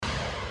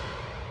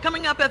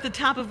Coming up at the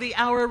top of the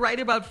hour, right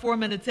about 4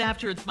 minutes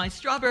after, it's my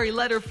strawberry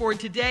letter for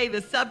today.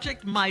 The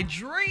subject, my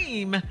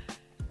dream,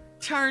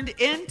 turned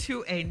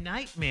into a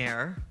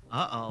nightmare.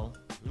 Uh-oh.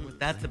 What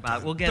that's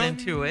about. We'll get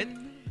into it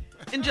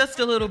in just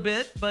a little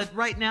bit. But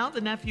right now,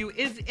 the nephew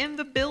is in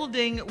the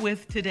building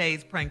with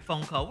today's prank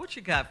phone call. What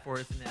you got for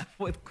us, Neff?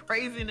 What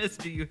craziness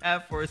do you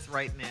have for us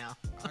right now?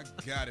 I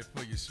got it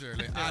for you,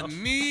 Shirley. I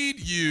need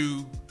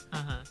you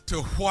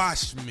to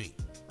wash me.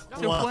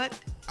 To what?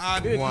 I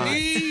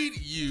need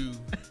you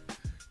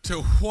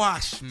to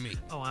wash me.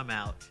 Oh, I'm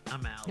out.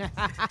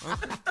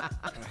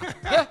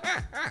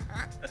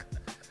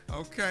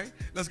 Okay,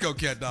 let's go,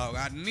 cat dog.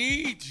 I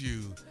need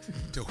you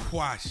to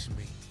wash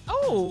me.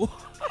 Oh,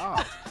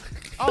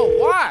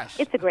 wash.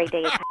 It's a great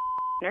day at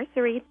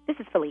Nursery. This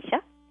is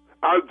Felicia.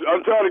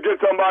 I'm trying to get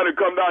somebody to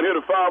come down here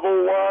to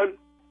 501.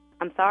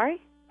 I'm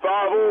sorry?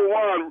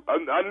 501.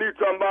 I need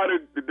somebody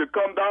to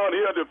come down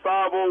here to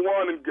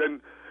 501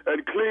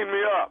 and clean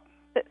me up.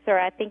 Sir,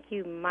 I think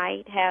you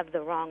might have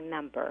the wrong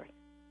number.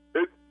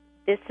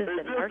 This is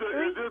the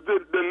nursery? Is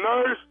this the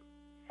nurse?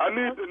 I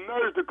need the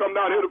nurse to come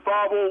down here to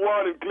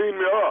 501 and clean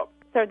me up.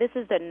 Sir, this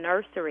is the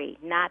nursery,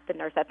 not the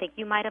nurse. I think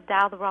you might have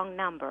dialed the wrong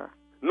number.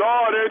 No,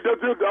 I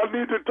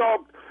need to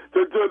talk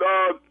to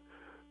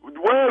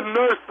where's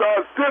Nurse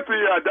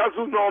Cynthia? That's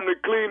who normally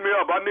clean me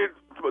up. I need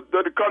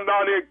her to come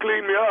down here and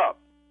clean me up.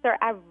 Sir,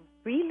 I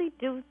really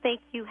do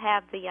think you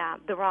have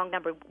the wrong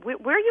number.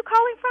 Where are you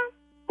calling from?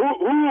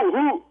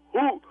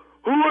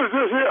 Who is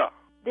this here?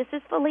 This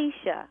is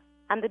Felicia.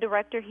 I'm the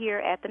director here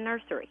at the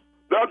nursery.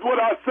 That's what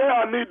I say.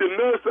 I need the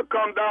nurse to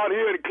come down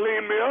here and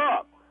clean me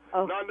up.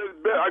 Oh. Now,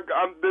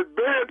 I'm this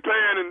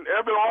bedpan and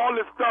all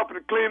this stuff to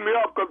clean me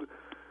up because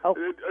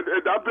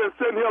I've been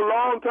sitting here a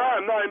long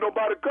time. Now ain't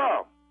nobody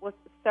come. Well,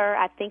 sir,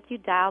 I think you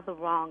dialed the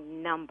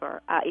wrong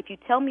number. If you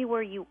tell me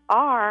where you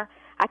are,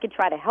 I can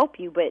try to help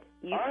you, but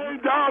I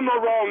ain't dialed no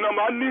wrong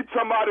number. I need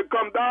somebody to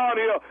come down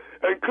here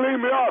and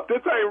clean me up.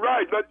 This ain't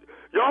right.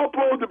 Y'all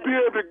supposed to be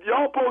able to,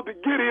 y'all supposed to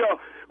get here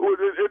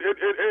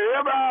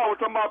every hour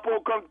somebody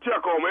supposed to come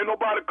check on me. Ain't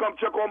nobody come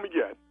check on me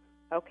yet.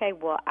 Okay,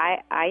 well,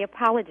 I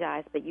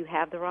apologize, but you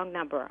have the wrong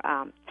number.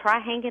 Try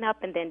hanging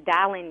up and then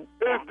dialing.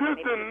 Is this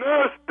the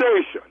nurse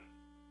station?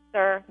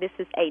 Sir, this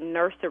is a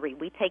nursery.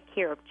 We take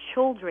care of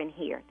children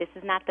here. This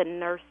is not the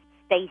nurse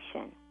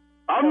station.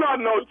 I'm not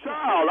no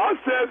child. I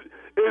said,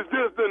 is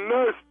this the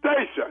nurse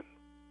station?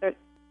 Sir,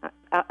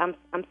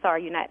 I'm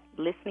sorry, you're not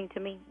listening to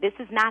me. This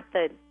is not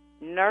the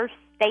nurse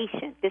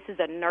station. This is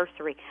a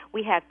nursery.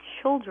 We have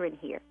children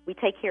here. We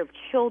take care of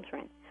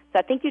children. So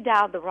I think you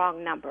dialed the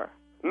wrong number.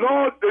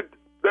 No,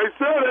 they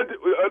said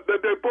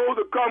that they're supposed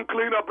to come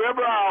clean up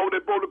every hour.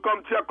 They're supposed to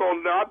come check on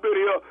me. Now,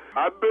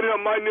 I've been here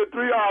mighty near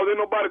 3 hours. Ain't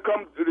nobody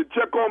come to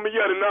check on me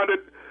yet. And now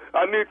that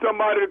I need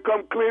somebody to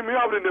come clean me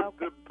up. And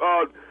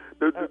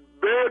the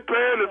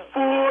bedpan is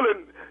full,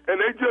 and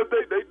they just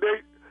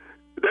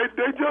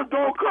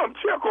don't come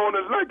check on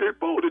us like they're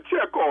supposed to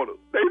check on us.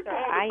 They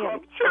supposed to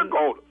come check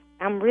on us.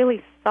 I'm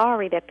really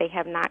sorry that they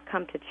have not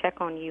come to check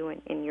on you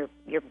in your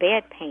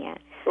bedpan.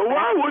 Well,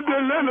 why would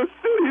they let us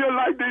sit here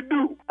like they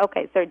do?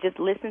 Okay, sir, just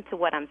listen to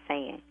what I'm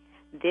saying.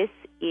 This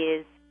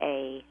is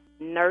a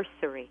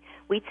nursery.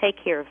 We take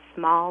care of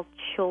small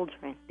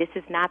children. This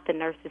is not the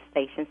nurse's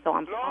station, so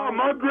I'm sorry. No,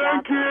 my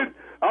grandkids,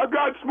 I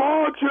got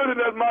small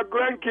children as my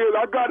grandkids.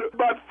 I got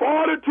about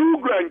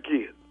 42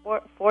 grandkids.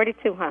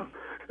 42, huh?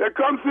 They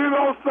come see me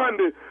on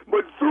Sunday,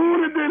 but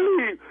soon as they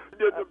leave,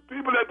 the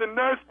people at the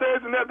nurse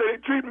station, they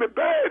treat me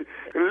bad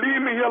and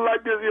leave me here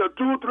like this here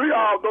 2-3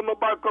 hours. Don't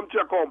nobody come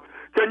check on me.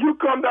 Can you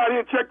come down here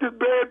and check this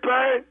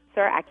bedpan?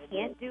 Sir, I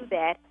can't do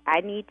that. I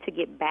need to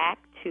get back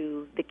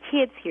to the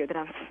kids here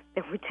that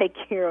we take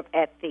care of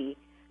at the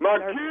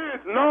nursery.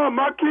 Kids? No,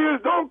 my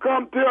kids don't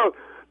come till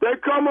they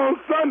come on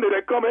Sunday.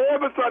 They come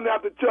every Sunday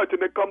after church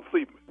and they come see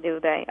me. Do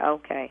they?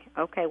 Okay.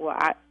 Well,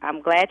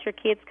 I'm glad your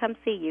kids come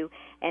see you,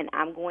 and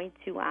I'm going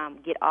to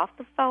get off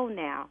the phone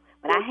now.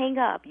 When I hang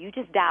up, you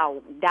just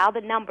dial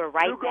the number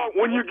right now.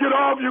 When you get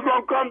off, you're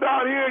going to come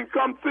down here and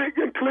come see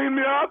and clean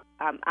me up?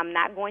 I'm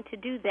not going to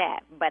do that,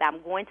 but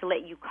I'm going to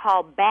let you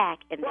call back.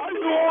 Why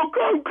you all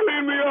come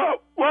clean me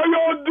up? Why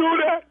y'all do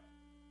that?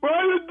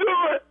 Why you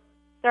do it?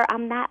 Sir,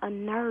 I'm not a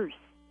nurse.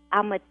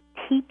 I'm a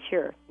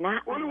teacher,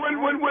 not when I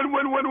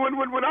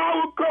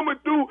was coming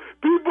through,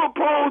 people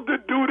supposed to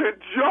do their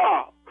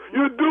job.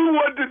 You do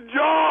what the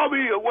job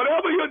is.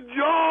 Whatever your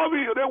job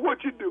is, that's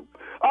what you do.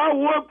 I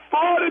worked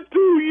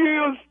 42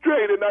 years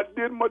straight, and I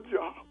did my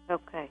job.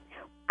 Okay.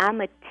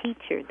 I'm a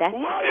teacher. That's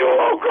why you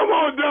won't come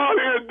on down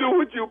here and do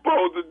what you're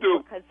supposed to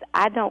do? Because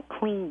I don't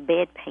clean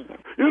bedpans.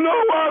 You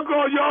know why?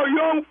 Because y'all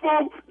young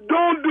folk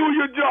don't do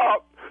your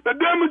job. Now,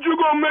 damn it, you're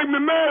going to make me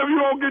mad if you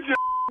don't get your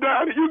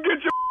down here. You get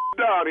your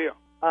down here.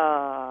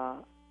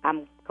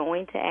 I'm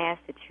going to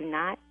ask that you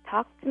not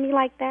talk to me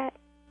like that.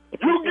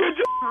 You get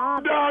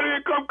your down here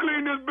and come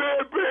clean this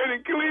bedpan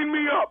and clean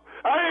me up.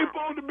 I ain't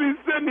supposed to be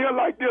sitting here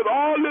like this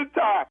all this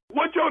time.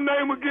 What's your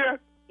name again?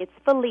 It's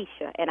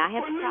Felicia, and I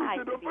have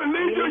tried to be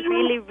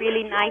really,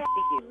 really nice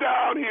to you.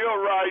 Down here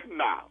right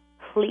now.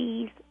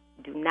 Please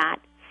do not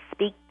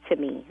speak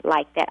me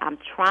like that. I'm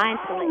trying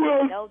to let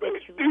you know that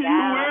you any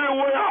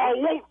way I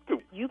want to.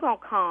 You gonna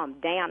calm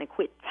down and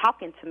quit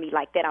talking to me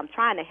like that. I'm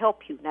trying to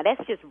help you. Now,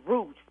 that's just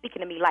rude,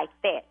 speaking to me like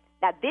that.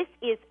 Now, this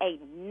is a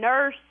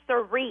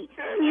nursery.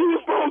 You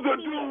supposed to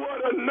do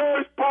what a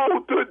nurse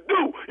supposed to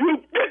do. You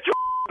get your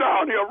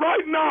down here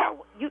right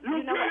now. You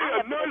know what? I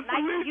have been as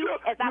nice to you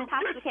as I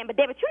possibly can. But,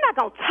 David, you're not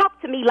going to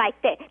talk to me like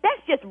that. That's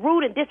just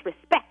rude and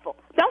disrespectful.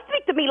 Don't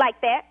speak to me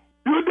like that.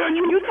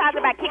 You talking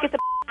about kicking some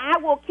I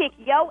will kick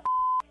your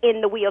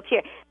in the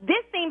wheelchair. This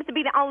seems to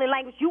be the only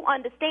language you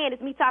understand is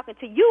me talking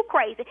to you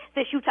crazy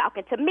since you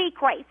talking to me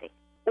crazy.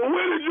 Well,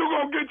 when is you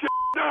going to get your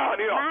down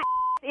here? My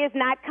is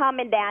not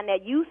coming down there.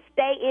 You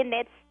stay in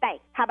that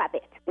stank. How about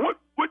that? What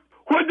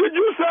did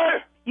you say?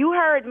 You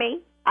heard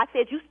me. I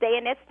said you stay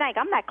in that stank.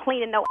 I'm not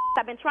cleaning no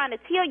I've been trying to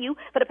tell you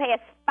for the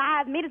past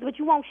 5 minutes, but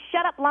you won't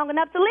shut up long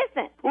enough to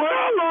listen. Well,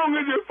 how long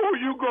is it before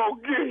you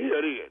going to get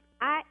here then?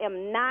 I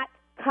am not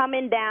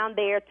coming down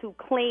there to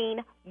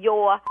clean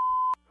your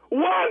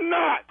Why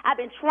not? I've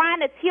been trying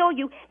to tell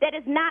you that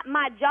it's not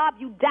my job.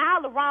 You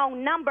dial the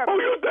wrong number. Who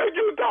you think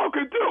you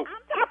talking to?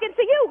 I'm talking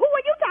to you. Who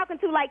are you talking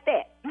to like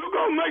that? You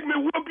gonna make me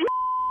whoop your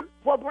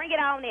Well, bring it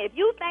on in. If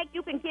you think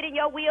you can get in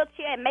your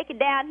wheelchair and make it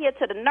down here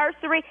to the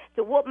nursery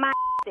to whoop my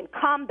then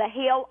come the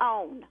hell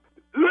on.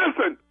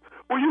 Listen,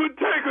 will you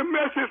take a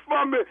message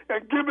from me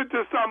and give it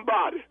to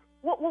somebody?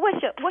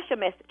 What's your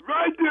message?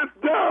 Write this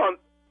down.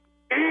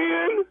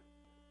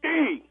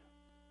 N-E.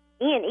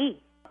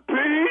 N-E. P.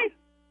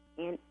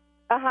 N.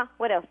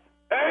 What else?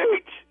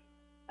 H.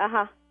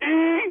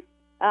 E.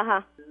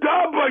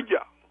 W.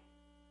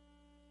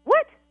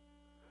 What?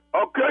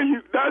 Okay,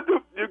 you got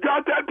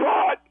that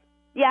part?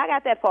 Yeah, I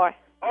got that part.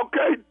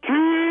 Okay,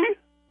 T.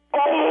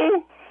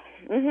 O.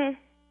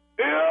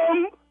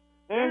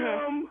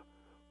 M.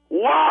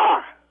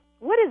 Y.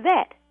 What is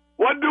that?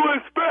 What do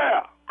it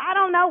spell? I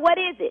don't know. What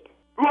is it?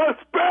 Well,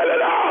 spell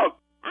it out.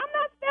 I'm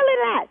not spelling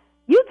it out.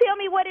 You tell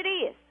me what it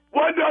is.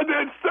 What does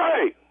it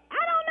say?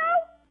 I don't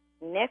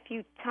know.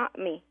 Nephew taught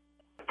me.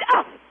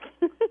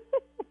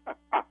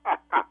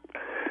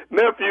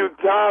 Nephew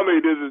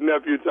Tommy, this is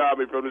Nephew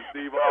Tommy from the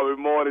Steve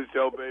Harvey Morning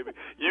Show, baby.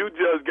 You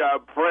just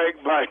got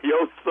pranked by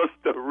your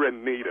sister,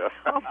 Renita.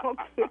 Oh,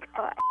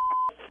 God.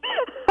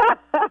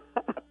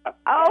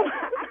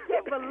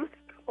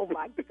 Oh,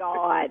 my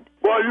God.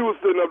 Boy, you was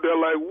sitting up there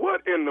like,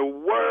 what in the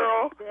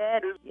world?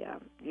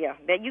 Yeah.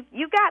 Now,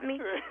 you got me.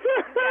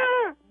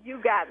 You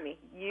got me.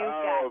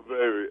 Oh,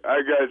 baby.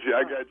 I got you.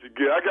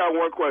 I got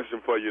one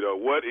question for you, though.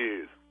 What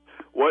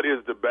is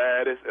the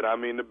baddest, and I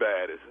mean the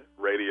baddest,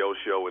 radio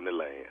show in the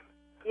land?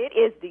 It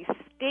is the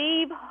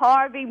Steve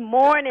Harvey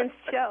Morning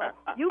Show.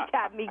 You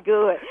got me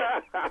good.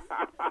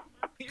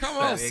 Come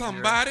on,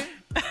 somebody.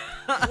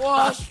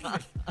 Wash.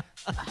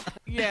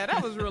 Yeah,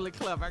 that was really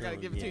clever. I got to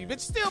give it to you. But you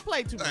still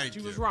played too much. Thank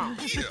You was wrong.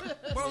 Yeah.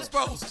 Well, I'm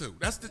supposed to.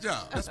 That's the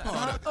job. That's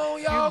part of it. Oh,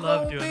 You y'all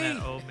love gonna doing be.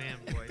 that old man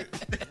voice.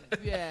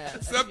 Yeah.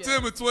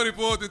 September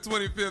 24th and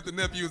 25th, the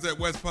Nephews at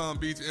West Palm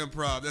Beach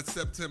Improv. That's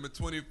September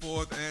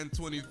 24th and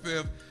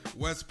 25th,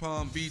 West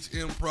Palm Beach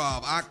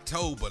Improv.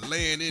 October,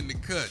 laying in the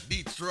cut,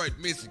 Detroit,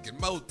 Michigan,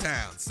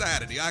 Motown.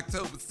 Saturday,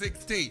 October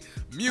 16th,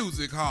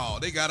 Music Hall.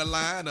 They got a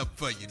lineup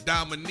for you.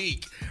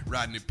 Dominique,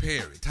 Rodney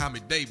Perry, Tommy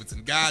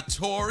Davidson, Guy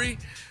Torrey,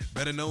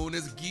 better known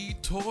as Guy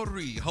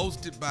Torrey,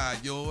 hosted by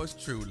yours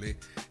truly,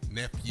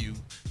 Nephew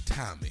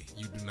Tommy.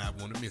 You do not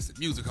want to miss it.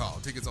 Music Hall.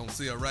 Tickets on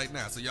sale right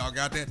now. So y'all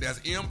got that? That's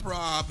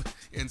Improv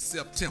in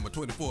September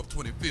 24th,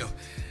 25th,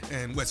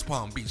 and West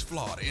Palm Beach,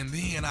 Florida. And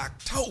then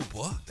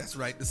October, that's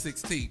right, the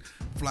 16th,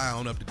 fly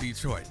on up to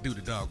Detroit. Do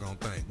the doggone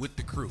thing with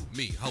the crew.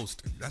 Me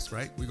hosting. That's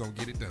right. We're going to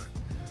get it done.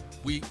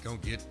 We going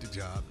to get the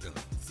job done.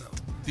 So,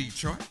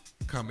 Detroit,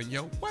 coming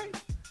your way.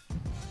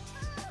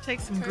 Take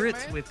some Okay,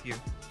 grits man. with you.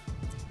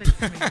 Take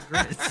some of your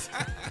grits.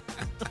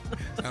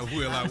 I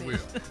will.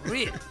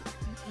 Grit.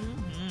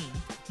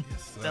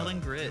 Yes, sir. Selling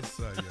grits.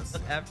 Yes, sir. Yes, sir.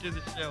 After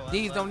the show. I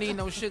These love don't it. need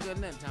no sugar or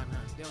nothing, Tom.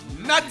 They don't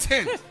need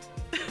Nothing.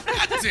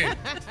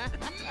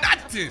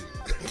 Nothing.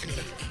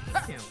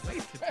 Can't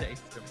wait to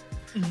taste them.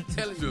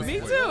 Telling you. Just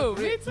Me wait. too.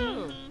 Me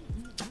too.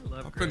 I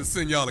love I'm finna grits.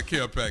 send y'all a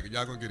care package.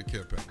 Y'all gonna get a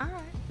care package. All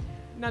right.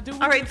 Now, do we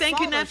All right, do thank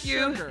you, salt or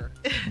nephew. sugar?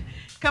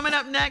 Coming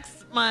up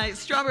next, my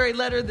strawberry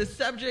letter, the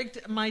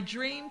subject, my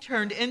dream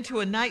turned into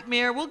a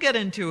nightmare. We'll get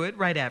into it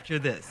right after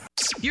this.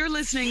 You're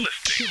listening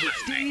to the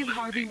Steve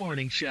Harvey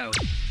Morning Show.